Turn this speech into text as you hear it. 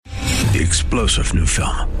The explosive new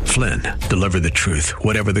film, Flynn, deliver the truth,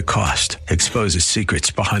 whatever the cost, exposes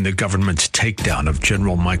secrets behind the government's takedown of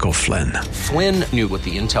General Michael Flynn. Flynn knew what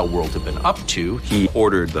the intel world had been up to. He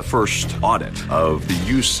ordered the first audit of the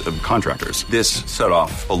use of contractors. This set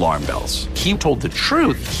off alarm bells. He told the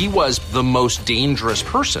truth. He was the most dangerous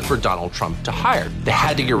person for Donald Trump to hire. They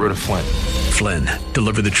had to get rid of Flynn. Flynn,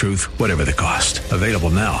 deliver the truth, whatever the cost. Available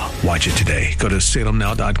now. Watch it today. Go to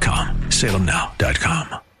salemnow.com.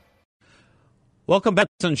 salemnow.com. Welcome back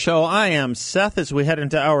to the show. I am Seth as we head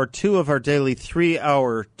into hour 2 of our daily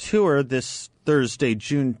 3-hour tour this Thursday,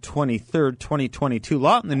 June 23rd, 2022. A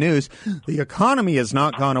lot in the news. The economy has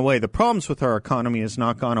not gone away. The problems with our economy has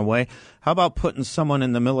not gone away. How about putting someone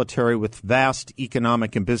in the military with vast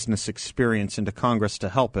economic and business experience into Congress to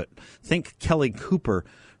help it? Think Kelly Cooper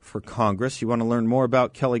for Congress. You want to learn more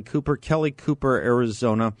about Kelly Cooper?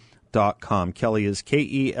 KellyCooperArizona.com. Kelly is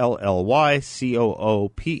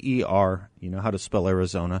KellyCooper. You know how to spell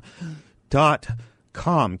Arizona.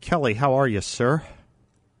 .com. Kelly, how are you, sir?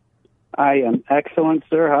 I am excellent,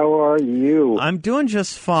 sir. How are you? I'm doing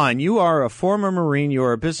just fine. You are a former Marine. You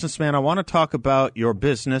are a businessman. I want to talk about your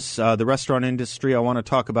business, the restaurant industry. I want to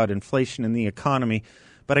talk about inflation and the economy.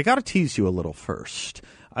 But I got to tease you a little first.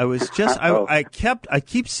 I was just I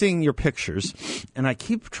keep seeing your pictures, and I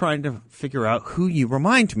keep trying to figure out who you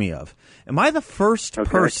remind me of. Am I the first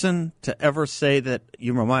person to ever say that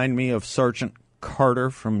you remind me of Sergeant Carter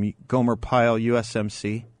from Gomer Pyle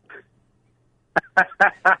USMC?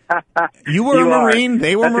 You were a Marine.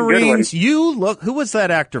 They were Marines. You look. Who was that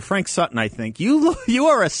actor? Frank Sutton, I think. You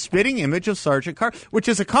are a spitting image of Sergeant Carter, which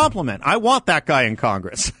is a compliment. I want that guy in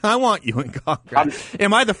Congress. I want you in Congress.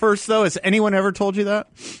 Am I the first, though? Has anyone ever told you that?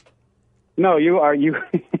 No, you are. You.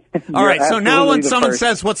 All right, so now when someone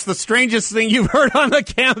says, what's the strangest thing you've heard on the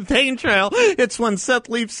campaign trail, it's when Seth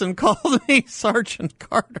Leifson called me Sergeant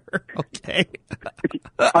Carter, okay?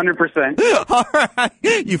 100%. All right.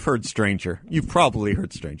 You've heard stranger. You've probably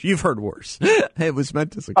heard stranger. You've heard worse. It was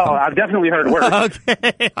meant as a compliment. I've definitely heard worse.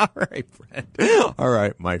 Okay. All right, friend. All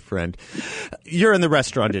right, my friend. You're in the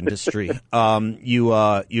restaurant industry. You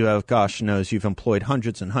have, gosh knows, you've employed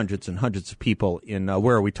hundreds and hundreds and hundreds of people in,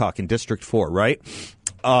 where are we talking? District 4, right?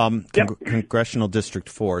 Congressional District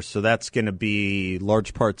 4. So that's going to be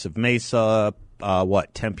large parts of Mesa,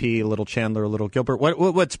 Tempe, Little Chandler, Little Gilbert.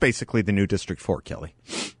 What's basically the new District 4, Kelly?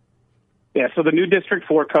 Yeah, so the new District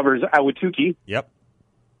 4 covers Ahwatukee. Yep.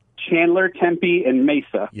 Chandler, Tempe, and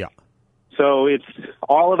Mesa. Yeah. So it's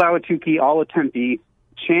all of Ahwatukee, all of Tempe,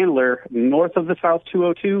 Chandler north of the South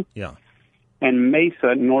 202. Yeah. And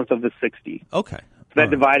Mesa north of the 60. Okay. So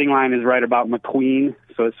that dividing line is right about McQueen,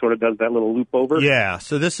 so it sort of does that little loop over. Yeah,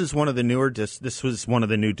 so this is one of the newer this was one of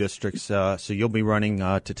the new districts, so you'll be running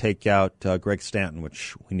to take out Greg Stanton,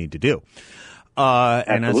 which we need to do.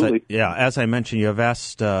 And as I mentioned, you have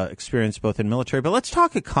vast experience both in military, but let's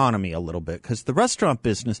talk economy a little bit, because the restaurant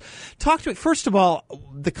business, talk to me, first of all,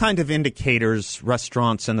 the kind of indicators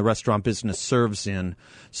restaurants and the restaurant business serves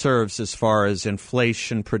as far as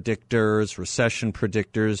inflation predictors, recession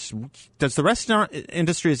predictors. Does the restaurant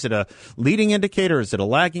industry, is it a leading indicator? Is it a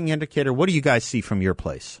lagging indicator? What do you guys see from your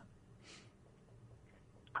place?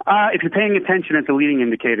 If you're paying attention, it's a leading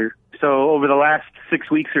indicator. So over the last 6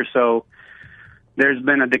 weeks or so, there's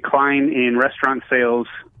been a decline in restaurant sales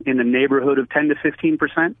in the neighborhood of 10 to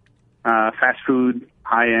 15%. Fast food,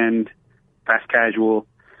 high-end, fast casual,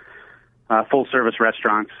 full-service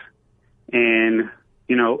restaurants. And,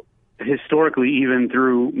 historically, even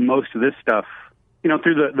through most of this stuff,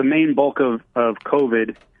 through the main bulk of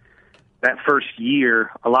COVID, that first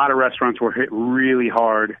year, a lot of restaurants were hit really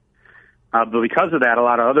hard. But because of that, a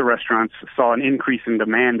lot of other restaurants saw an increase in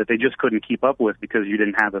demand that they just couldn't keep up with because you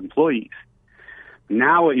didn't have employees.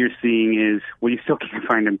 Now what you're seeing is, well, you still can't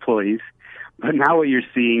find employees, but now what you're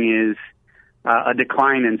seeing is a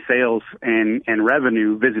decline in sales and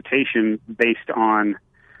revenue visitation based on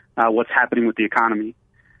what's happening with the economy.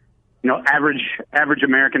 Average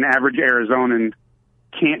American, average Arizonan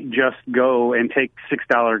can't just go and take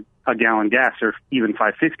 $6 a gallon gas or even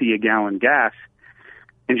 $5.50 a gallon gas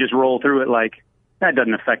and just roll through it like, that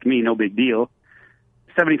doesn't affect me, no big deal.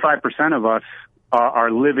 75% of us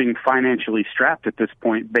are living financially strapped at this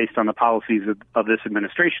point based on the policies of this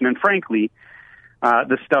administration. And frankly,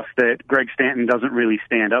 the stuff that Greg Stanton doesn't really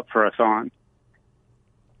stand up for us on.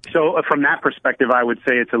 So from that perspective, I would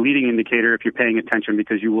say it's a leading indicator if you're paying attention,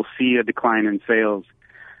 because you will see a decline in sales.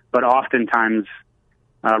 But oftentimes,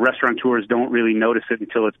 restaurateurs don't really notice it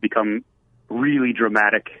until it's become really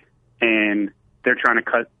dramatic, and they're trying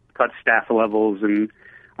to cut staff levels and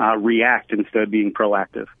react instead of being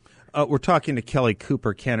proactive. We're talking to Kelly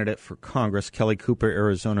Cooper, candidate for Congress,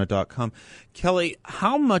 kellycooperarizona.com. Kelly,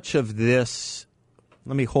 how much of this,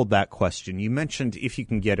 let me hold that question. You mentioned if you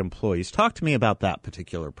can get employees. Talk to me about that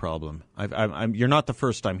particular problem. You're not the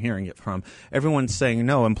first I'm hearing it from. Everyone's saying,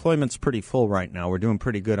 no, employment's pretty full right now. We're doing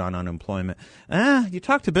pretty good on unemployment. You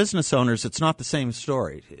talk to business owners, it's not the same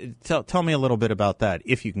story. Tell me a little bit about that,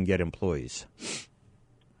 if you can get employees.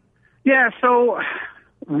 Yeah, so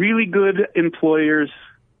really good employers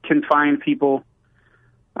can find people.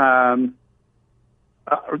 They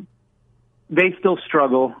still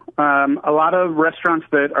struggle. A lot of restaurants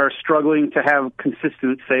that are struggling to have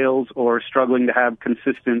consistent sales or struggling to have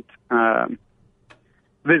consistent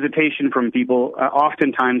visitation from people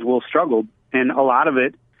oftentimes will struggle. And a lot of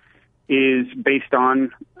it is based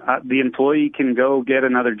on the employee can go get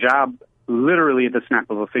another job literally at the snap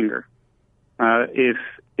of a finger. If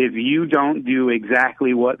you don't do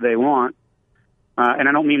exactly what they want, and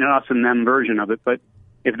I don't mean an us and them version of it, but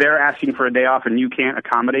if they're asking for a day off and you can't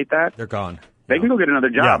accommodate that, they're gone. They can go get another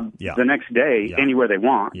job the next day anywhere they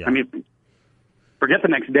want. I mean, forget the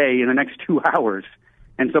next day, in the next 2 hours,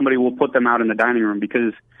 and somebody will put them out in the dining room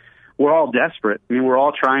because we're all desperate. I mean, we're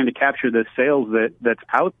all trying to capture the sales that's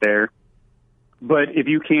out there. But if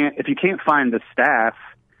you can't find the staff,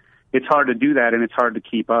 it's hard to do that, and it's hard to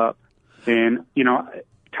keep up. And, you know,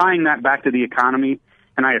 tying that back to the economy,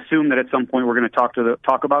 and I assume that at some point we're going to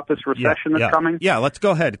talk about this recession that's coming. Yeah, let's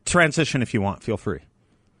go ahead. Transition if you want. Feel free.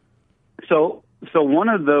 So one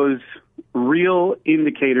of those real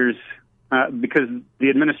indicators, because the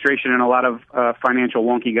administration and a lot of financial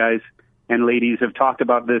wonky guys and ladies have talked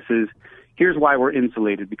about this, is here's why we're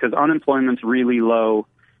insulated. Because unemployment's really low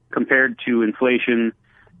compared to inflation.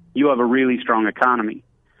 You have a really strong economy.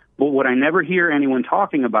 But what I never hear anyone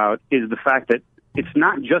talking about is the fact that it's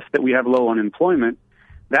not just that we have low unemployment.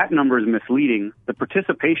 That number is misleading. The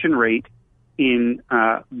participation rate in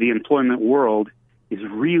the employment world is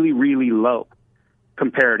really, really low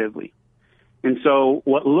comparatively. And so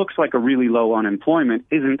what looks like a really low unemployment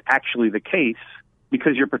isn't actually the case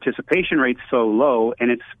because your participation rate's so low,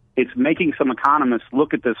 and it's making some economists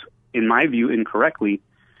look at this, in my view, incorrectly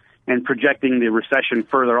and projecting the recession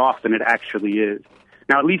further off than it actually is.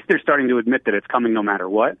 Now, at least they're starting to admit that it's coming no matter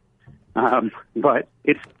what, but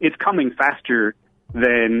it's coming faster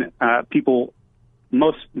than people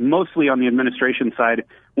mostly on the administration side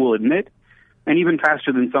will admit, and even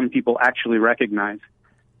faster than some people actually recognize.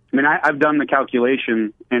 I mean, I've done the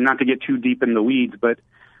calculation, and not to get too deep in the weeds, but,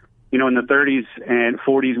 you know, in the 30s and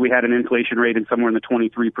 40s, we had an inflation rate in somewhere in the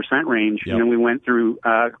 23% range. Yep. And then we went through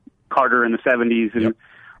Carter in the 70s and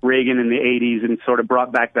Reagan in the 80s and sort of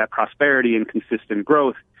brought back that prosperity and consistent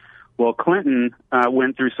growth. Well, Clinton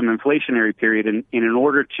went through some inflationary period, and in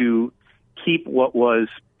order to keep what was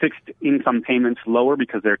fixed income payments lower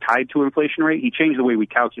because they're tied to inflation rate, he changed the way we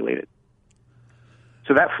calculate it.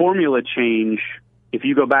 So that formula change, if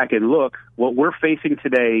you go back and look, what we're facing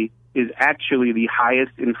today is actually the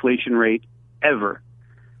highest inflation rate ever.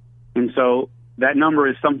 And so that number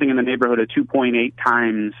is something in the neighborhood of 2.8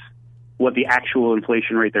 times what the actual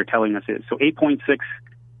inflation rate they're telling us is. So 8.6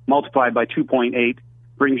 multiplied by 2.8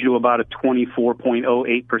 brings you about a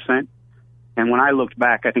 24.08%. And when I looked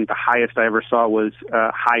back, I think the highest I ever saw was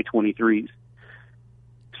high 23s.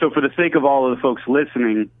 So for the sake of all of the folks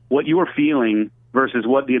listening, what you are feeling versus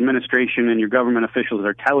what the administration and your government officials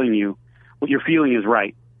are telling you, what you're feeling is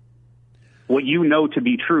right. What you know to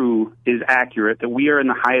be true is accurate, that we are in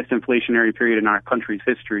the highest inflationary period in our country's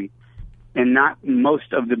history. And not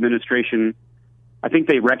most of the administration, I think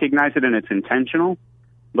they recognize it and it's intentional.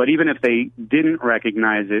 But even if they didn't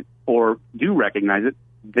recognize it or do recognize it,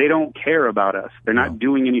 they don't care about us. They're not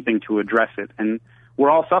doing anything to address it. And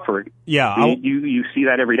we're all suffering. Yeah, you see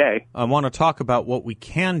that every day. I want to talk about what we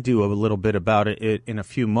can do a little bit about it in a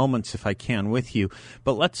few moments, if I can, with you.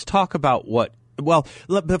 But let's talk about what. Well,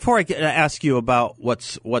 before I ask you about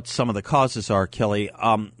what some of the causes are, Kelly,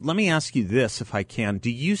 let me ask you this, if I can.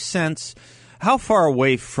 Do you sense how far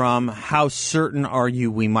away from how certain are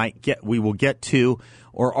you we will get to,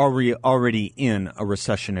 or are we already in a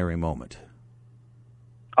recessionary moment?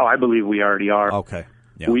 Oh, I believe we already are. Okay.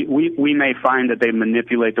 Yeah. We may find that they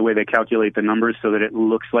manipulate the way they calculate the numbers so that it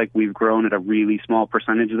looks like we've grown at a really small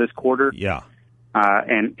percentage this quarter. Yeah.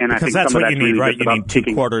 And because I think that's some what of you that's need, really right? You need 2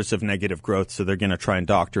 kicking. quarters of negative growth, so they're going to try and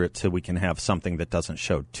doctor it so we can have something that doesn't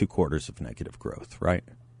show 2 quarters of negative growth, right?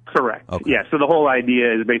 Correct. Okay. Yeah, so the whole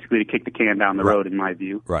idea is basically to kick the can down the road, in my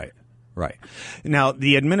view. Right. Now,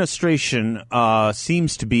 the administration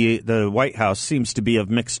the White House seems to be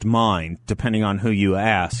of mixed mind, depending on who you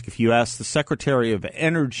ask. If you ask the Secretary of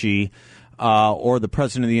Energy, or the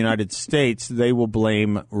President of the United States, they will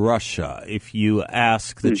blame Russia. If you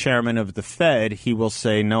ask the chairman of the Fed, he will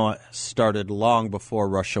say, no, it started long before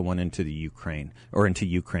Russia went into the Ukraine.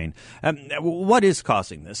 What is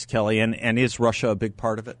causing this, Kelly, and is Russia a big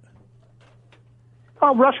part of it?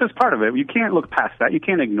 Well, Russia's part of it. You can't look past that. You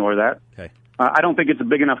can't ignore that. Okay. I don't think it's a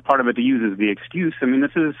big enough part of it to use as the excuse. I mean,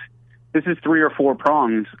 this is 3 or 4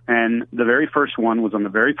 prongs, and the very first one was on the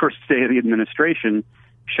very first day of the administration,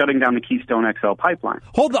 shutting down the Keystone XL pipeline.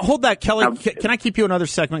 Hold that, Kelly. Now, can I keep you another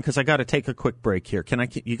segment because I got to take a quick break here?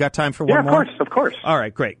 You got time for one more? Yeah, of course. All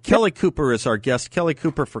right, great. Kelly Cooper is our guest. Kelly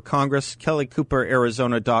Cooper for Congress.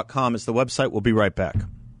 KellyCooperArizona.com is the website. We'll be right back.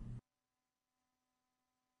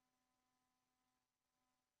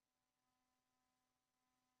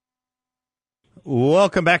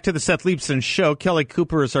 Welcome back to the Seth Leibsohn Show. Kelly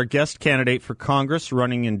Cooper is our guest candidate for Congress,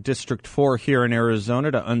 running in District 4 here in Arizona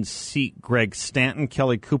to unseat Greg Stanton.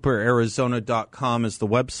 KellyCooperArizona.com is the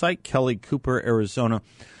website,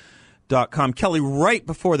 KellyCooperArizona.com. Kelly, right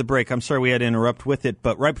before the break, I'm sorry we had to interrupt with it,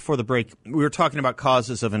 but right before the break, we were talking about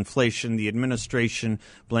causes of inflation, the administration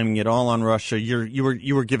blaming it all on Russia.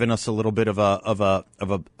 You were giving us a little bit of a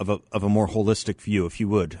more holistic view. If you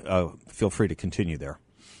would, feel free to continue there.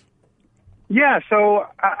 Yeah, so,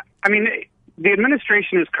 I mean, the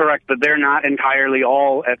administration is correct that they're not entirely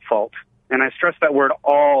all at fault. And I stress that word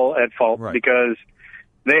all at fault because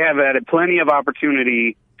they have had plenty of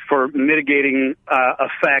opportunity for mitigating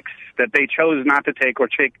effects that they chose not to take or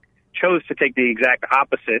chose to take the exact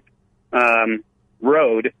opposite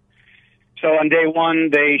road. So on day one,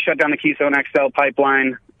 they shut down the Keystone XL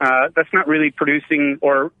pipeline. That's not really producing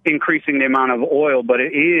or increasing the amount of oil, but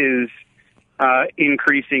it is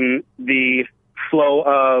increasing the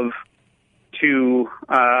flow to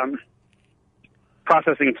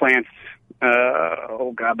processing plants.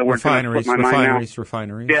 The word refineries.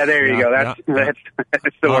 Yeah, there you go. That's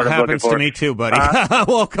the word I'm looking for. Happens to me too, buddy.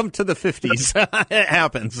 Welcome to the 50s. It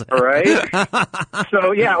happens. Right?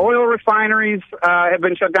 So, yeah, oil refineries have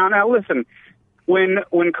been shut down. Now, listen, when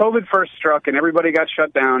COVID first struck and everybody got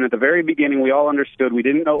shut down, at the very beginning, we all understood. We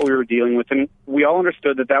didn't know what we were dealing with, and we all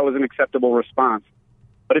understood that was an acceptable response.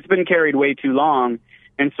 But it's been carried way too long,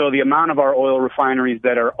 and so the amount of our oil refineries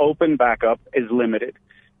that are open back up is limited.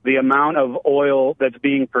 The amount of oil that's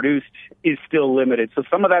being produced is still limited. So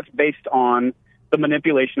some of that's based on the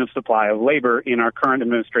manipulation of supply of labor in our current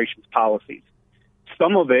administration's policies.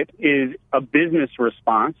 Some of it is a business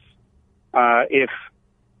response. If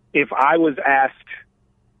I was asked,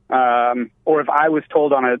 or if I was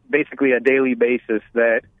told on basically a daily basis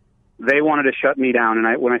that they wanted to shut me down,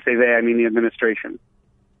 and when I say they, I mean the administration,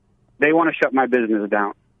 they want to shut my business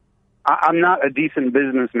down. I'm not a decent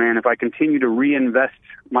businessman if I continue to reinvest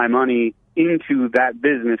my money into that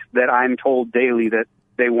business that I'm told daily that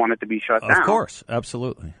they want it to be shut down. Of course,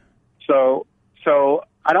 absolutely. So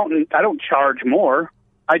I don't charge more.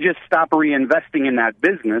 I just stop reinvesting in that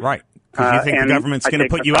business. Right. Because you think the government's going to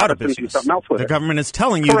put you out of business. The government is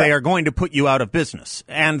telling you they are going to put you out of business,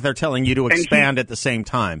 and they're telling you to expand at the same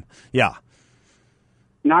time. Yeah.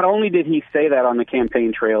 Not only did he say that on the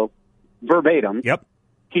campaign trail, verbatim. Yep.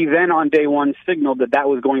 He then on day one signaled that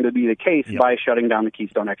was going to be the case by shutting down the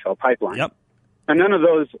Keystone XL pipeline. Yep. And none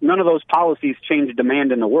of those policies change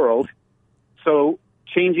demand in the world. So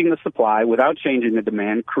changing the supply without changing the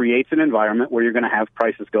demand creates an environment where you're going to have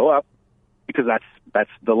prices go up, because that's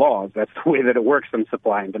the laws. That's the way that it works in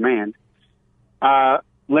supply and demand.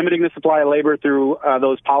 Limiting the supply of labor through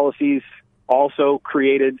those policies also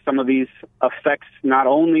created some of these effects, not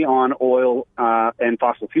only on oil and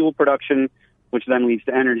fossil fuel production, which then leads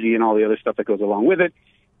to energy and all the other stuff that goes along with it,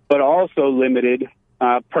 but also limited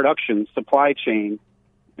production, supply chain,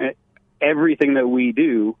 everything that we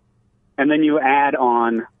do. And then you add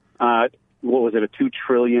on, what was it, a $2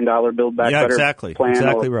 trillion Build Back Better plan?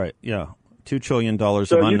 Exactly right. Yeah. $2 trillion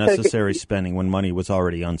of unnecessary spending when money was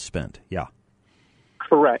already unspent. Yeah.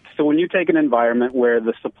 Correct. So when you take an environment where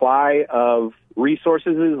the supply of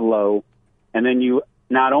resources is low, and then you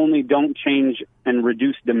not only don't change and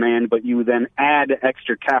reduce demand, but you then add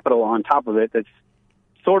extra capital on top of it, that's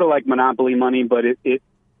sort of like monopoly money, but it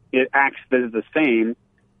acts as the same,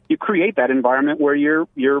 you create that environment where your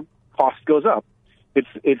cost goes up.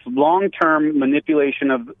 It's long-term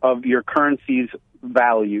manipulation of your currency's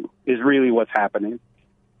value is really what's happening.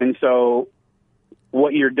 And so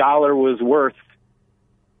what your dollar was worth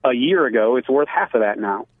a year ago, it's worth half of that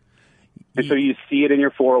now. And so you see it in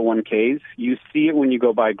your 401ks. You see it when you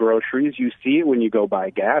go buy groceries. You see it when you go buy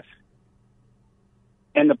gas.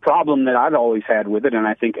 And the problem that I've always had with it, and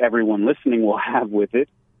I think everyone listening will have with it,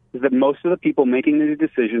 is that most of the people making these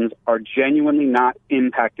decisions are genuinely not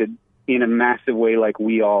impacted in a massive way like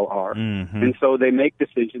we all are. Mm-hmm. And so they make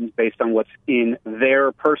decisions based on what's in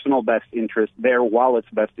their personal best interest, their wallet's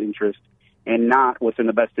best interest, and not what's in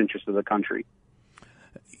the best interest of the country.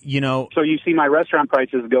 So you see my restaurant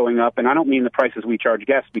prices going up, and I don't mean the prices we charge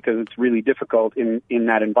guests, because it's really difficult in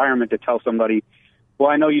that environment to tell somebody, well,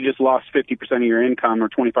 I know you just lost 50% of your income or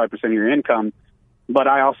 25% of your income, but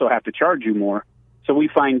I also have to charge you more. So we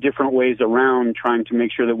find different ways around trying to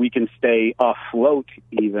make sure that we can stay afloat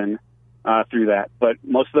even through that. But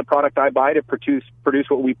most of the product I buy to produce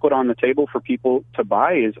what we put on the table for people to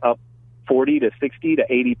buy is up 40 to 60 to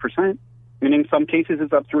 80%. And in some cases,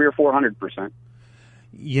 it's up 300 or 400%.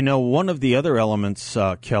 One of the other elements,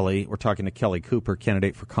 Kelly, we're talking to Kelly Cooper,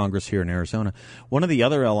 candidate for Congress here in Arizona. One of the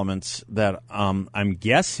other elements that I'm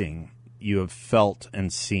guessing you have felt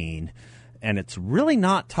and seen, and it's really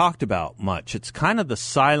not talked about much. It's kind of the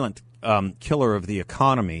silent killer of the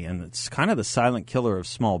economy, and it's kind of the silent killer of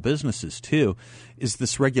small businesses, too, is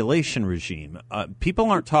this regulation regime.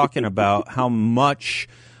 People aren't talking about how much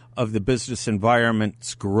of the business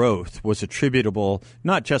environment's growth was attributable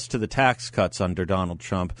not just to the tax cuts under Donald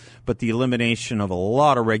Trump, but the elimination of a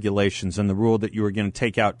lot of regulations and the rule that you were going to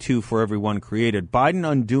take out 2 for every 1 created. Biden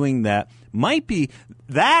undoing that might be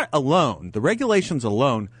that alone, the regulations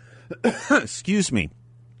alone, excuse me,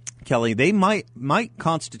 Kelly, they might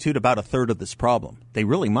constitute about a third of this problem. They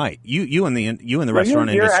really might. You in the restaurant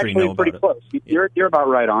industry know about it. You're actually pretty close. You're about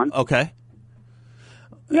right on. Okay.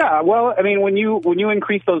 Yeah, well, I mean, when you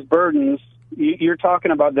increase those burdens, you're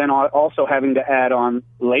talking about then also having to add on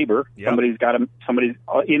labor. Yep. Somebody's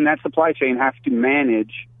in that supply chain has to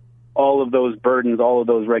manage all of those burdens, all of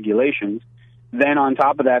those regulations. Then on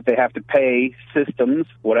top of that, they have to pay systems,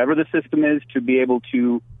 whatever the system is, to be able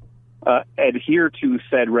to adhere to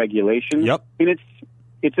said regulations. Yep. I mean,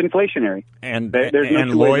 it's inflationary, and there's no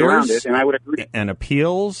and two ways lawyers around it, and I would agree. And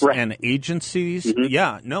appeals, right. And agencies. Mm-hmm.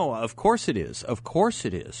 Yeah, no, of course it is. Of course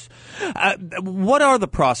it is. What are the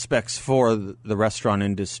prospects for the restaurant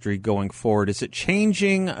industry going forward? Is it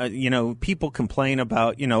changing? People complain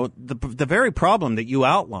about the very problem that you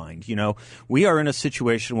outlined. We are in a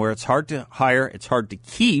situation where it's hard to hire, it's hard to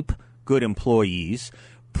keep good employees.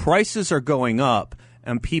 Prices are going up,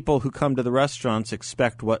 and people who come to the restaurants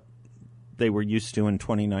expect what they were used to in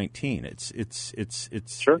 2019.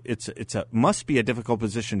 Sure. It's must be a difficult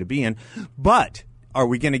position to be in. But are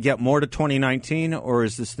we going to get more to 2019, or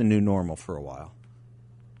is this the new normal for a while?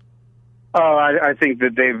 Oh, I think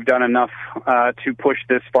that they've done enough to push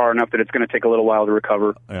this far enough that it's going to take a little while to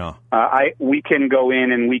recover. Yeah. We can go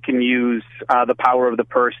in and we can use the power of the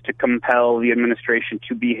purse to compel the administration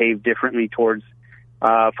to behave differently towards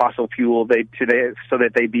fossil fuel, so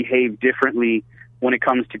that they behave differently when it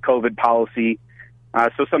comes to COVID policy.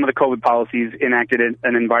 So some of the COVID policies enacted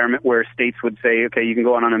an environment where states would say, okay, you can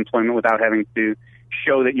go on unemployment without having to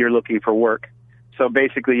show that you're looking for work. So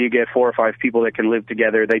basically you get 4 or 5 people that can live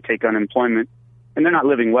together, they take unemployment, and they're not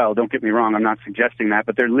living well, don't get me wrong, I'm not suggesting that,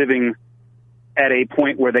 but they're living at a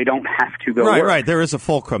point where they don't have to go work. Right, there is a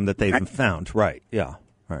fulcrum that they've found, right, yeah,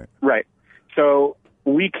 right. Right. So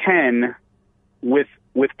we can, with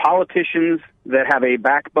politicians that have a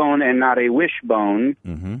backbone and not a wishbone,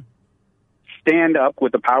 mm-hmm. stand up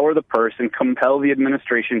with the power of the purse and compel the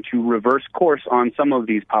administration to reverse course on some of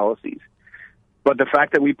these policies. But the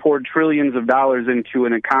fact that we poured trillions of dollars into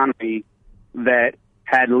an economy that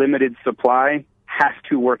had limited supply has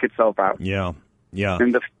to work itself out. Yeah, yeah.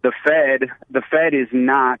 And the Fed is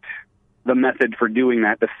not the method for doing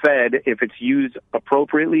that. The Fed, if it's used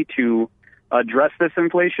appropriately to address this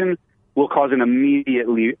inflation, will cause an immediate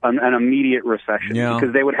recession,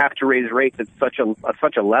 because they would have to raise rates at such a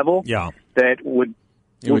level that would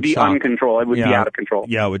be uncontrolled. It would be out of control.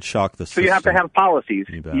 Yeah, it would shock the system. So you have to have policies.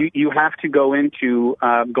 You have to go into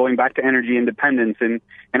going back to energy independence, and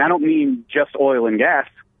I don't mean just oil and gas.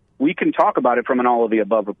 We can talk about it from an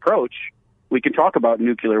all-of-the-above approach. We can talk about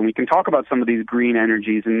nuclear, and we can talk about some of these green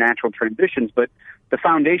energies and natural transitions, but the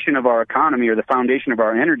foundation of our economy, or the foundation of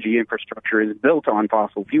our energy infrastructure, is built on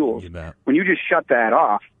fossil fuels. When you just shut that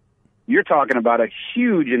off, you're talking about a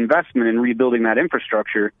huge investment in rebuilding that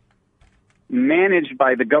infrastructure, managed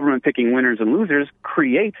by the government picking winners and losers,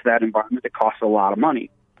 creates that environment that costs a lot of money.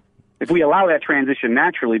 If we allow that transition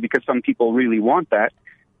naturally, because some people really want that,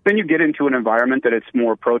 then you get into an environment that it's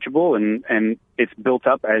more approachable and it's built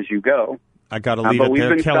up as you go. I got to leave it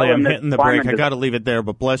there, Kelly. I'm hitting the break. I got to leave it there,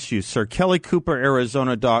 but bless you, sir.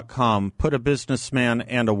 KellyCooperArizona.com. Put a businessman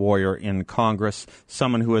and a warrior in Congress,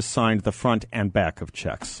 someone who has signed the front and back of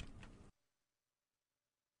checks.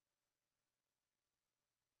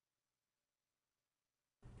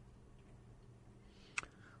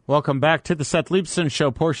 Welcome back to the Seth Leibsohn Show,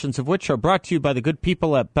 portions of which are brought to you by the good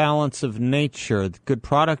people at Balance of Nature. Good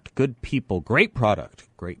product, good people. Great product,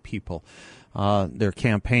 great people. Their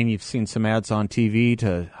campaign, you've seen some ads on TV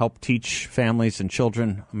to help teach families and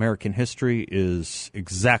children American history, is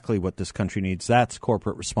exactly what this country needs. That's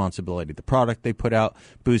corporate responsibility. The product they put out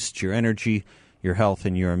boosts your energy, your health,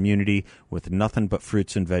 and your immunity with nothing but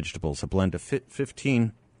fruits and vegetables. A blend of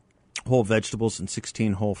 15 whole vegetables and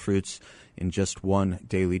 16 whole fruits in just one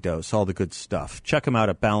daily dose. All the good stuff. Check them out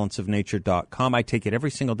at balanceofnature.com. I take it every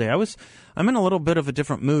single day. I'm in a little bit of a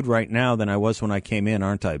different mood right now than I was when I came in,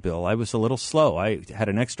 aren't I, Bill? I was a little slow. I had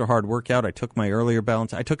an extra hard workout. I took my earlier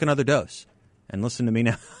balance. I took another dose. And listen to me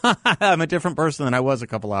now. I'm a different person than I was a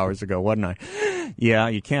couple hours ago, wasn't I? Yeah,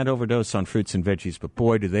 you can't overdose on fruits and veggies, but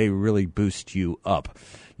boy, do they really boost you up.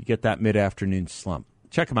 You get that mid-afternoon slump.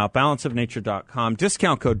 Check them out, balanceofnature.com.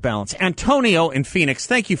 Discount code BALANCE. Antonio in Phoenix,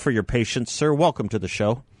 thank you for your patience, sir. Welcome to the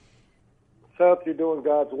show. Seth, you're doing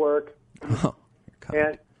God's work.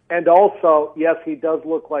 And also, yes, he does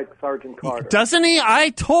look like Sergeant Carter. Doesn't he?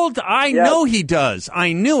 I know he does.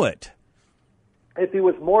 I knew it. If he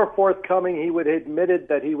was more forthcoming, he would have admitted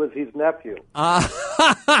that he was his nephew.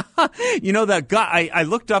 You know that guy. I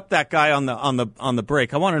looked up that guy on the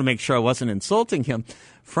break. I wanted to make sure I wasn't insulting him.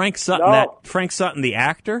 Frank Sutton, No. Frank Sutton, the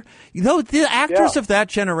actor. You know, the actors of that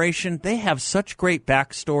generation, they have such great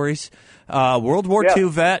backstories. World War II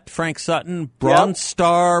vet, Frank Sutton, Bronze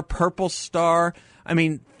Star, Purple Star. I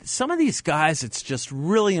mean, some of these guys, it's just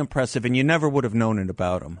really impressive, and you never would have known it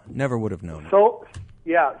about them. Never would have known it.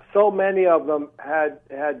 So many of them had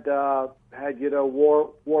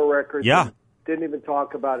war records. Yeah. Didn't even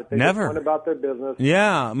talk about it. They Never. just went about their business.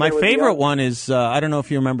 Yeah, my favorite one is I don't know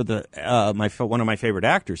if you remember one of my favorite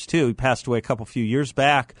actors too. He passed away a few years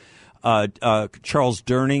back. Charles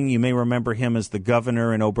Durning, you may remember him as the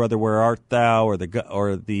governor in "Oh Brother, Where Art Thou?"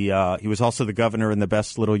 He was also the governor in The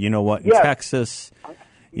Best Little You Know What in Texas.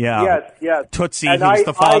 Yeah, yes. Tootsie, he was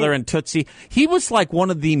the father in Tootsie. He was like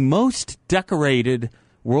one of the most decorated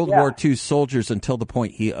World War II soldiers until the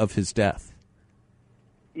point of his death.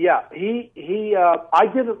 Yeah, he. I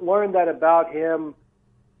didn't learn that about him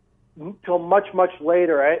until much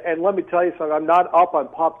later. And let me tell you something. I'm not up on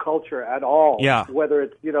pop culture at all. Yeah. Whether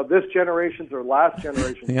it's this generation's or last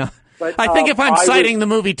generation's. Yeah. But I think if I'm citing the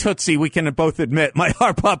movie Tootsie, we can both admit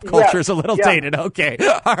our pop culture is a little dated. Okay.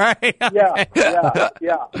 All right. Okay.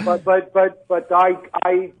 Yeah. But I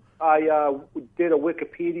did a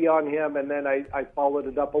Wikipedia on him, and then I followed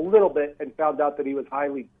it up a little bit and found out that he was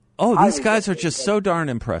highly. Oh, these guys are just so darn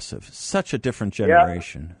impressive. Such a different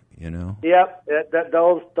generation, you know. Yep,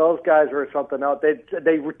 those guys are something else. They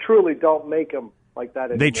truly don't make them like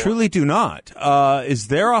that anymore. They truly do not. Is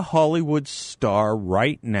there a Hollywood star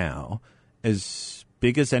right now, as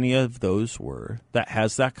big as any of those were, that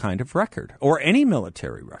has that kind of record, or any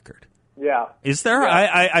military record? Yeah. Is there?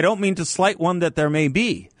 Yeah. I don't mean to slight one that there may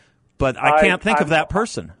be, but I can't think of that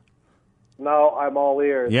person. No, I'm all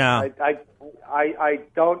ears. Yeah. I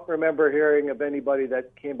don't remember hearing of anybody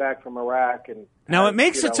that came back from Iraq. And now it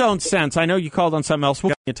makes its own sense. I know you called on something else.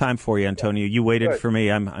 We'll give you time for you, Antonio. You waited for me.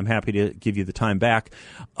 I'm happy to give you the time back.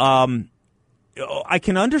 I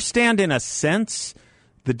can understand in a sense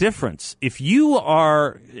the difference. If you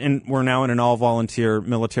are, and we're now in an all-volunteer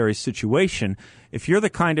military situation, if you're the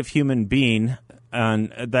kind of human being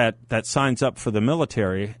that signs up for the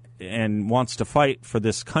military and wants to fight for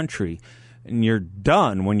this country,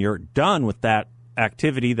 and when you're done with that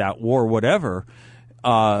activity, that war, whatever,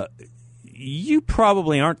 you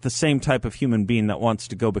probably aren't the same type of human being that wants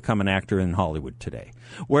to go become an actor in Hollywood today.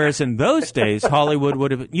 Whereas in those days, Hollywood would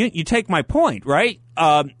have... You take my point, right?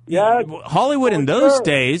 Hollywood in those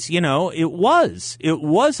days, it was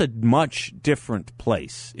a much different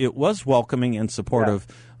place. It was welcoming and supportive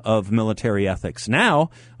of military ethics. Now,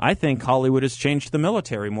 I think Hollywood has changed the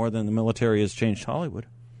military more than the military has changed Hollywood.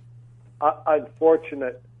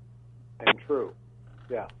 Unfortunate and true.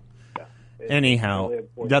 Yeah. Anyhow, really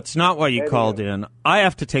that's not why you called in. I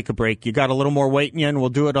have to take a break. You got a little more waiting in?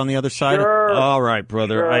 We'll do it on the other side? Sure. All right,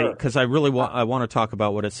 brother. Sure. Because I really want to talk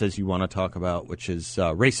about what it says you want to talk about, which is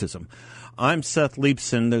racism. I'm Seth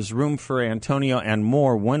Leibsohn. There's room for Antonio and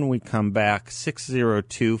more when we come back.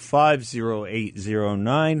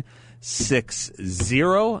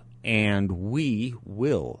 602-508-0960, and we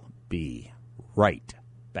will be right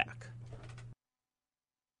back.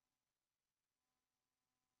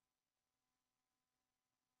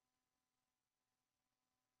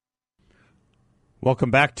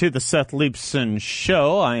 Welcome back to the Seth Leibsohn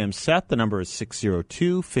Show. I am Seth. The number is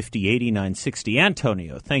 602-580-960.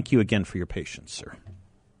 Antonio, thank you again for your patience, sir.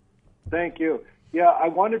 Thank you. Yeah, I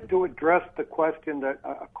wanted to address the question that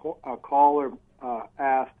a caller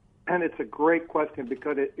asked, and it's a great question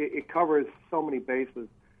because it covers so many bases.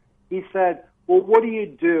 He said, well, what do you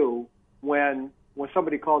do when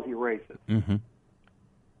somebody calls you racist? Mm-hmm.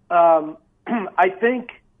 I think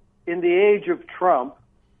in the age of Trump,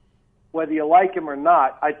 whether you like him or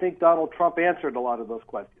not, I think Donald Trump answered a lot of those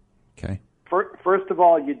questions. Okay. First of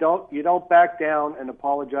all, you don't back down and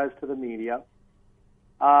apologize to the media.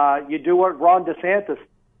 You do what Ron DeSantis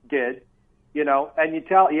did, and you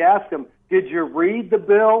ask him, did you read the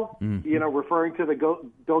bill? Mm-hmm. Referring to the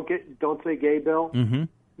don't say gay bill. Mm-hmm.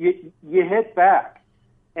 You hit back,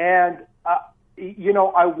 and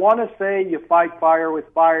I want to say you fight fire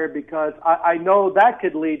with fire because I know that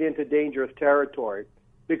could lead into dangerous territory.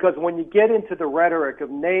 Because when you get into the rhetoric of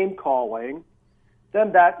name calling,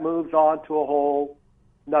 then that moves on to a whole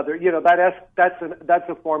another. That's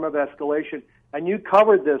a form of escalation. And you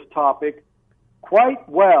covered this topic quite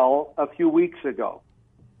well a few weeks ago.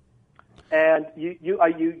 And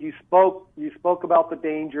you spoke about the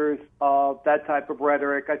dangers of that type of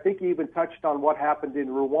rhetoric. I think you even touched on what happened in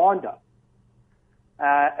Rwanda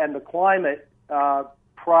and the climate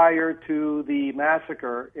prior to the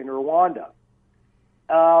massacre in Rwanda.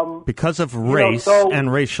 Because of race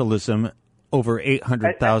and racialism, over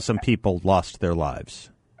 800,000 people lost their lives.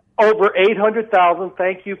 Over 800,000.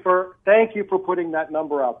 Thank you for putting that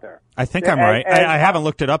number out there. I think I'm right. I haven't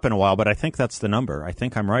looked it up in a while, but I think that's the number. I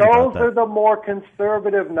think I'm right about that. Those are the more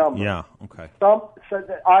conservative numbers. Yeah. Okay.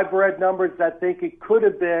 I've read numbers that think it could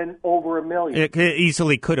have been over 1 million. It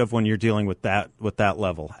easily could have when you're dealing with that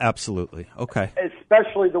level. Absolutely. Okay.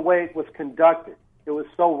 Especially the way it was conducted. It was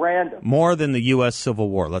so random. More than the U.S. Civil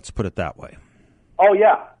War. Let's put it that way. Oh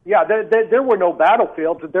yeah. There were no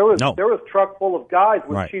battlefields. There was truck full of guys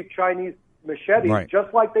with cheap Chinese machetes,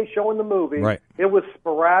 just like they show in the movie. Right. It was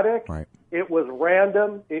sporadic. Right. It was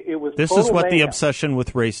random. It was. This is what the obsession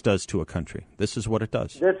with race does to a country. This is what it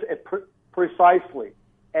does. Precisely,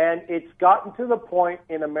 and it's gotten to the point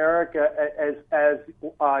in America, as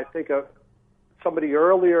I think somebody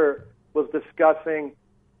earlier was discussing,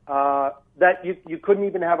 that you couldn't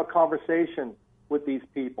even have a conversation with these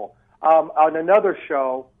people. On another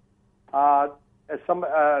show, there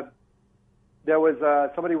was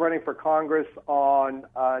somebody running for Congress on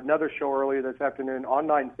another show earlier this afternoon on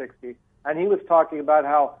 960, and he was talking about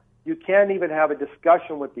how you can't even have a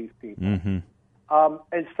discussion with these people. Mm-hmm.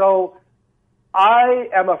 And so I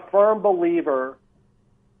am a firm believer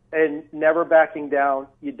in never backing down.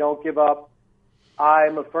 You don't give up.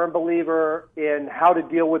 I'm a firm believer in how to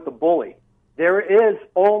deal with the bully. There is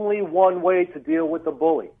only one way to deal with the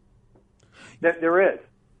bully. There is,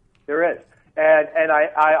 and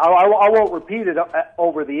I won't repeat it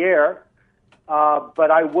over the air,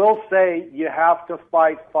 but I will say you have to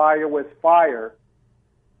fight fire with fire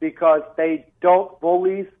because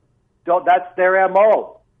bullies don't. That's their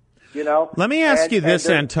MO. Let me ask you this,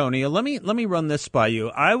 Antonio. Let me run this by you.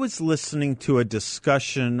 I was listening to a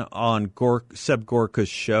discussion on Seb Gorka's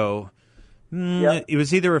show. It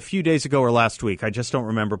was either a few days ago or last week. I just don't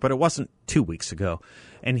remember, but it wasn't 2 weeks ago.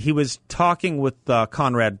 And he was talking with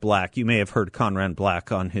Conrad Black. You may have heard Conrad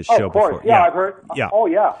Black on his show before. Course. Yeah, I've heard. Yeah. Oh,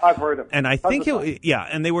 yeah, I've heard him. And I think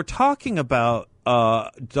and they were talking about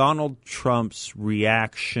Donald Trump's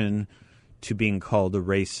reaction to being called a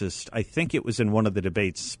racist. I think it was in one of the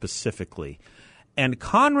debates specifically. And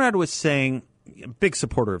Conrad was saying, big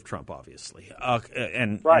supporter of Trump, obviously,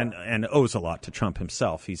 and owes a lot to Trump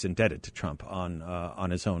himself. He's indebted to Trump on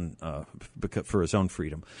his own for his own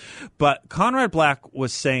freedom. But Conrad Black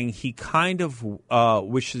was saying he kind of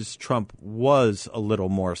wishes Trump was a little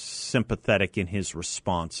more sympathetic in his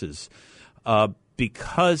responses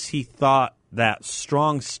because he thought that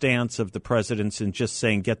strong stance of the president's and just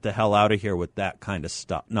saying get the hell out of here with that kind of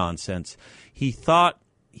nonsense. He thought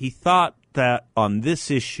that on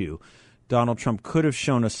this issue, Donald Trump could have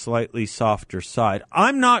shown a slightly softer side.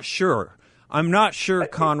 I'm not sure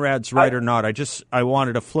Conrad's right or not. I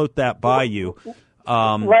wanted to float that by you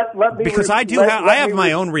because I have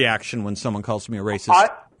my own reaction when someone calls me a racist,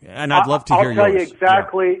 and I'd love to hear yours. I'll tell you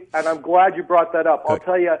exactly, and I'm glad you brought that up. Good. I'll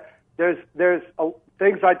tell you, there's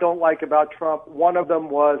things I don't like about Trump. One of them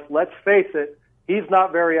was, let's face it, he's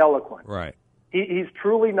not very eloquent. Right. He's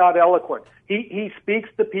truly not eloquent. He speaks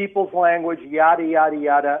the people's language, yada, yada,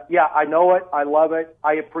 yada. Yeah, I know it. I love it.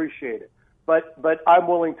 I appreciate it. But I'm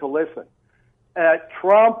willing to listen.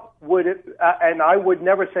 Trump would, and I would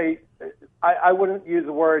never say, I wouldn't use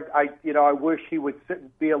the word, I wish he would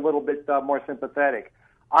be a little bit more sympathetic.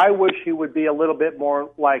 I wish he would be a little bit more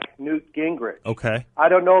like Newt Gingrich. Okay. I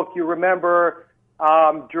don't know if you remember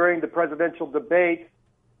during the presidential debate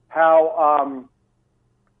how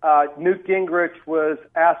Newt Gingrich was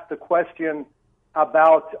asked the question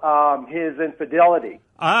about his infidelity.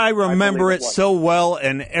 I remember it so well,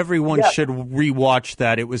 and everyone should rewatch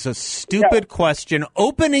that. It was a stupid question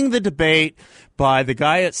opening the debate by the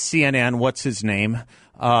guy at CNN. What's his name?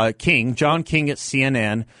 John King at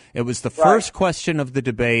CNN. It was the first question of the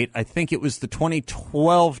debate. I think it was the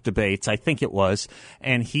 2012 debates. I think it was.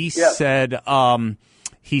 And he said, Mr.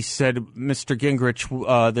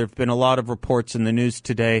 Gingrich, there have been a lot of reports in the news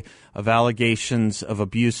today of allegations of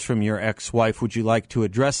abuse from your ex-wife. Would you like to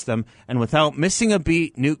address them? And without missing a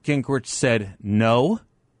beat, Newt Gingrich said, no,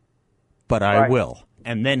 but I will.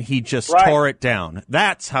 And then he just tore it down.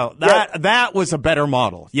 That's how that was a better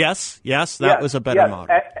model. Yes, that was a better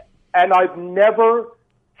model. And I've never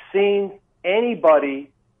seen anybody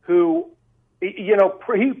who, he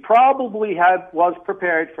probably was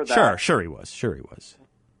prepared for that. Sure he was.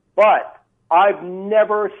 But I've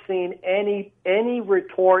never seen any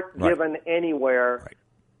retort given anywhere. Right.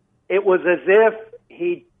 It was as if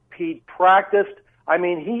he practiced. I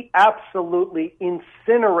mean, he absolutely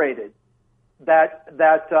incinerated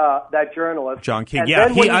that journalist, John King.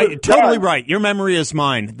 And totally right. Your memory is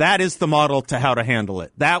mine. That is the model to how to handle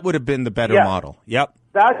it. That would have been the better model. Yep.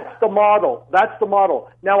 That's the model.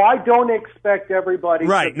 Now, I don't expect everybody.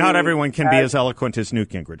 Right. Not everyone can be as eloquent as Newt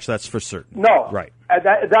Gingrich. That's for certain. No. Right. And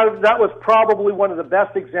that was probably one of the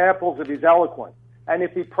best examples of his eloquence. And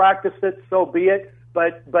if he practiced it, so be it.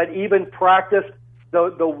 But even practiced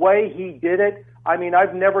the way he did it, I mean,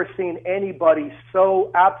 I've never seen anybody so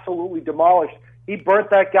absolutely demolished. He burnt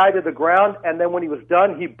that guy to the ground, and then when he was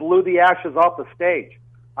done, he blew the ashes off the stage.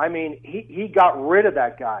 I mean, he got rid of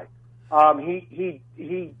that guy. He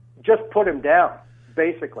just put him down,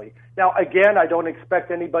 basically. Now, again, I don't expect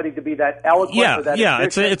anybody to be that eloquent. Or that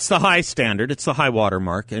efficient. It's the high standard. It's the high water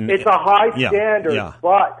mark. And it's a high standard,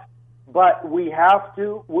 but we have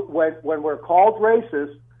to, when we're called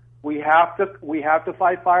racist, we have to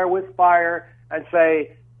fight fire with fire and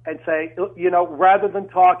say, rather than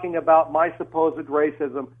talking about my supposed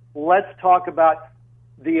racism, let's talk about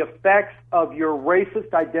the effects of your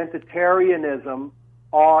racist identitarianism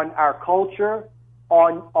on our culture,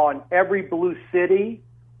 on every blue city,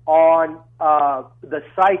 on the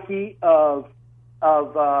psyche of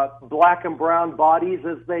black and brown bodies,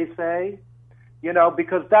 as they say,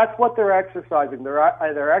 because that's what they're exercising.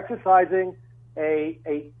 They're exercising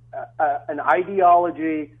an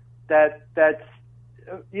ideology that's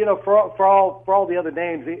for all the other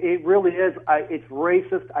names, it really is. It's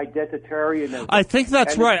racist identitarianism. I think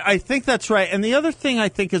that's right. And the other thing I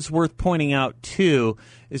think is worth pointing out too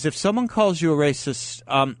is if someone calls you a racist,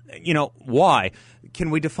 why? Can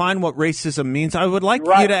we define what racism means? I would like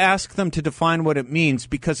you to ask them to define what it means,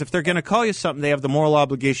 because if they're going to call you something, they have the moral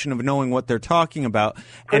obligation of knowing what they're talking about.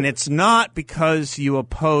 And it's not because you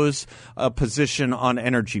oppose a position on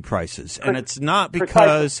energy prices. And it's not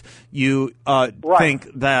because you think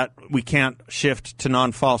that we can't shift to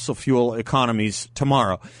non-fossil fuel economies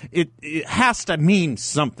tomorrow. It has to mean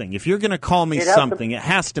something. If you're going to call me something, it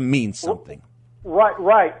has to mean something.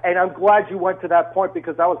 Right. And I'm glad you went to that point,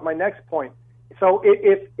 because that was my next point. So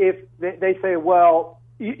if they say, well,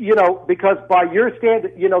 because by your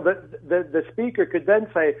standard, the speaker could then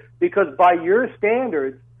say, because by your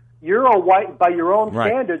standards, you're a white, by your own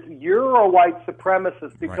standards, you're a white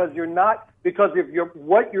supremacist because you're not, because of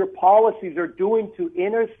what your policies are doing to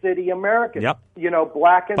inner city Americans,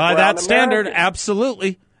 black and by brown that standard, Americans.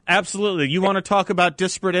 Absolutely. Absolutely. You want to talk about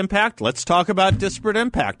disparate impact? Let's talk about disparate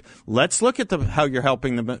impact. Let's look at how you're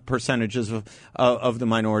helping the percentages of the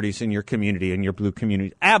minorities in your community, in your blue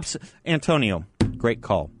community. Antonio, great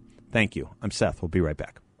call. Thank you. I'm Seth. We'll be right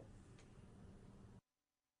back.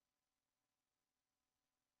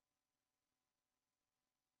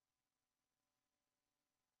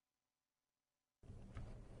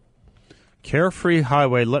 Carefree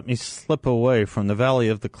Highway, let me slip away from the Valley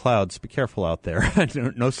of the Clouds. Be careful out there.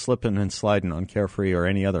 No slipping and sliding on Carefree or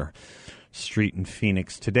any other street in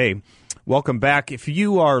Phoenix today. Welcome back. If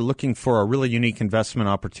you are looking for a really unique investment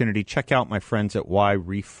opportunity, check out my friends at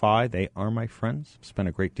YRefi. They are my friends. I've spent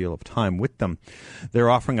a great deal of time with them. They're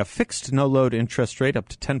offering a fixed no-load interest rate up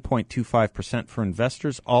to 10.25% for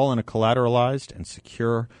investors, all in a collateralized and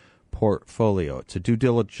secure portfolio. It's a due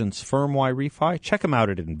diligence firm, YRefi. Check them out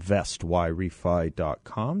at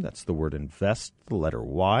investYRefi.com. That's the word invest, the letter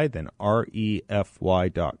Y, then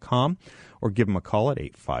REFY.com. Or give them a call at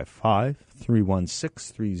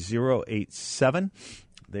 855-316-3087.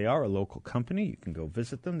 They are a local company. You can go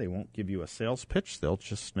visit them. They won't give you a sales pitch. They'll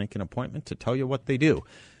just make an appointment to tell you what they do.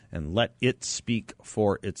 And let it speak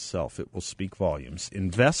for itself. It will speak volumes.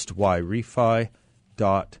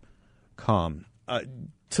 InvestYRefi.com.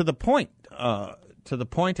 to the point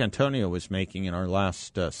Antonio was making in our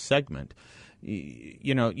last segment,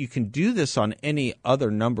 you can do this on any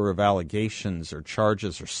other number of allegations or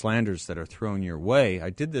charges or slanders that are thrown your way. I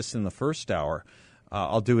did this in the first hour.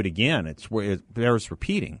 I'll do it again. It bears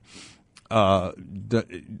repeating.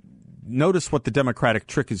 Notice what the Democratic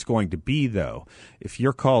trick is going to be, though. If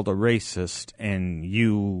you're called a racist and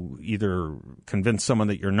you either convince someone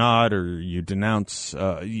that you're not, or you denounce,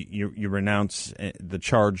 you renounce the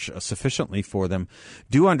charge sufficiently for them,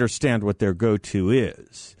 do understand what their go-to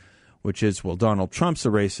is, which is, well, Donald Trump's a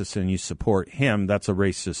racist and you support him. That's a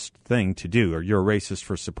racist thing to do, or you're a racist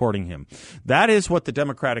for supporting him. That is what the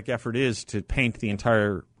Democratic effort is, to paint the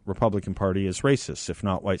entire Republican Party as racist, if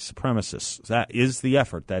not white supremacists. That is the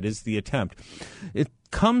effort. That is the attempt. It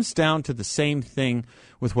comes down to the same thing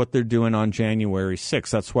with what they're doing on January 6th.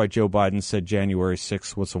 That's why Joe Biden said January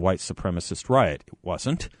 6th was a white supremacist riot. It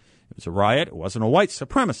wasn't. It was a riot. It wasn't a white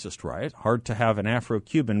supremacist riot. Hard to have an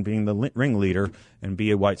Afro-Cuban being the ringleader and be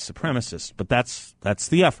a white supremacist. But that's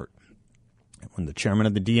the effort. When the chairman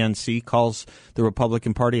of the DNC calls the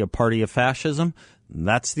Republican Party a party of fascism,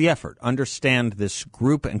 that's the effort. Understand this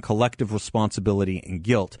group and collective responsibility and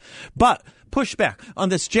guilt. But pushback on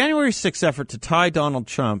this January 6th effort to tie Donald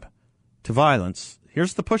Trump to violence.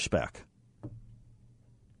 Here's the pushback.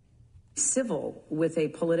 Civil with a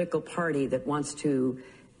political party that wants to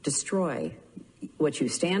destroy what you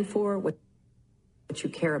stand for, what you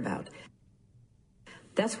care about.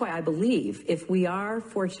 That's why I believe if we are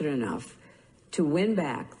fortunate enough to win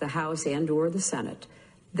back the House and or the Senate,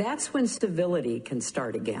 that's when civility can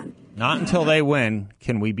start again. Not until they win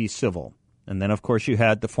can we be civil. And then, of course, you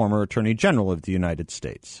had the former Attorney General of the United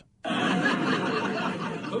States.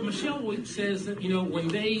 But Michelle says that, when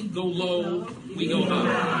they go low, we go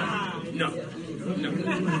high. No.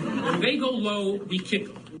 When they go low, we kick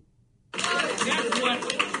them.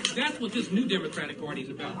 That's what this new Democratic Party is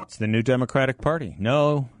about. It's the new Democratic Party.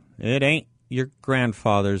 No, it ain't your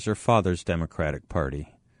grandfather's or father's Democratic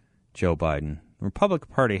Party, Joe Biden. The Republican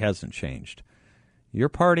Party hasn't changed. Your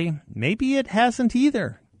party, maybe it hasn't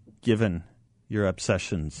either, given your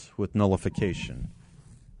obsessions with nullification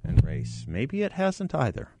and race. Maybe it hasn't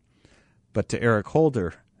either. But to Eric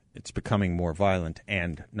Holder, it's becoming more violent.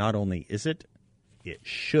 And not only is it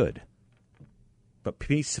should. But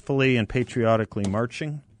peacefully and patriotically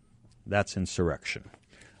marching, that's insurrection.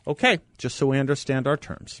 Okay, just so we understand our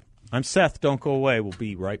terms. I'm Seth. Don't go away. We'll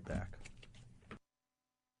be right back.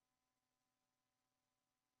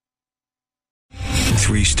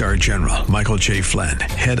 Three-star General Michael J. Flynn,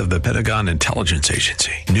 head of the Pentagon Intelligence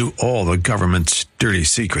Agency, knew all the government's dirty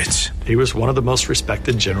secrets. He was one of the most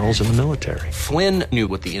respected generals in the military. Flynn knew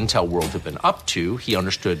what the intel world had been up to. He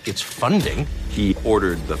understood its funding. He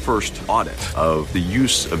ordered the first audit of the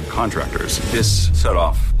use of contractors. This set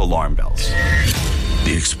off alarm bells.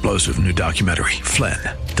 The explosive new documentary, Flynn,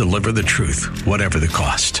 Deliver the Truth, Whatever the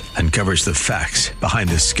Cost, uncovers the facts behind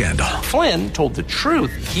this scandal. Flynn told the truth.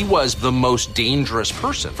 He was the most dangerous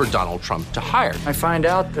person for Donald Trump to hire. I find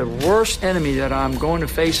out the worst enemy that I'm going to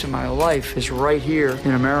face in my life is right here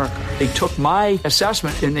in America. They took my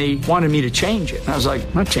assessment and they wanted me to change it. And I was like,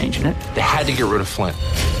 I'm not changing it. They had to get rid of Flynn.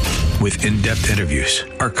 With in-depth interviews,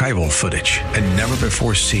 archival footage, and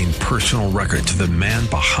never-before-seen personal records of the man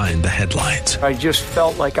behind the headlines. I just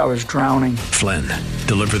felt like I was drowning. Flynn,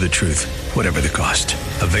 Deliver the Truth, Whatever the Cost.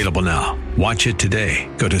 Available now. Watch it today.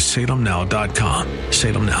 Go to salemnow.com.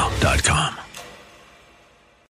 salemnow.com.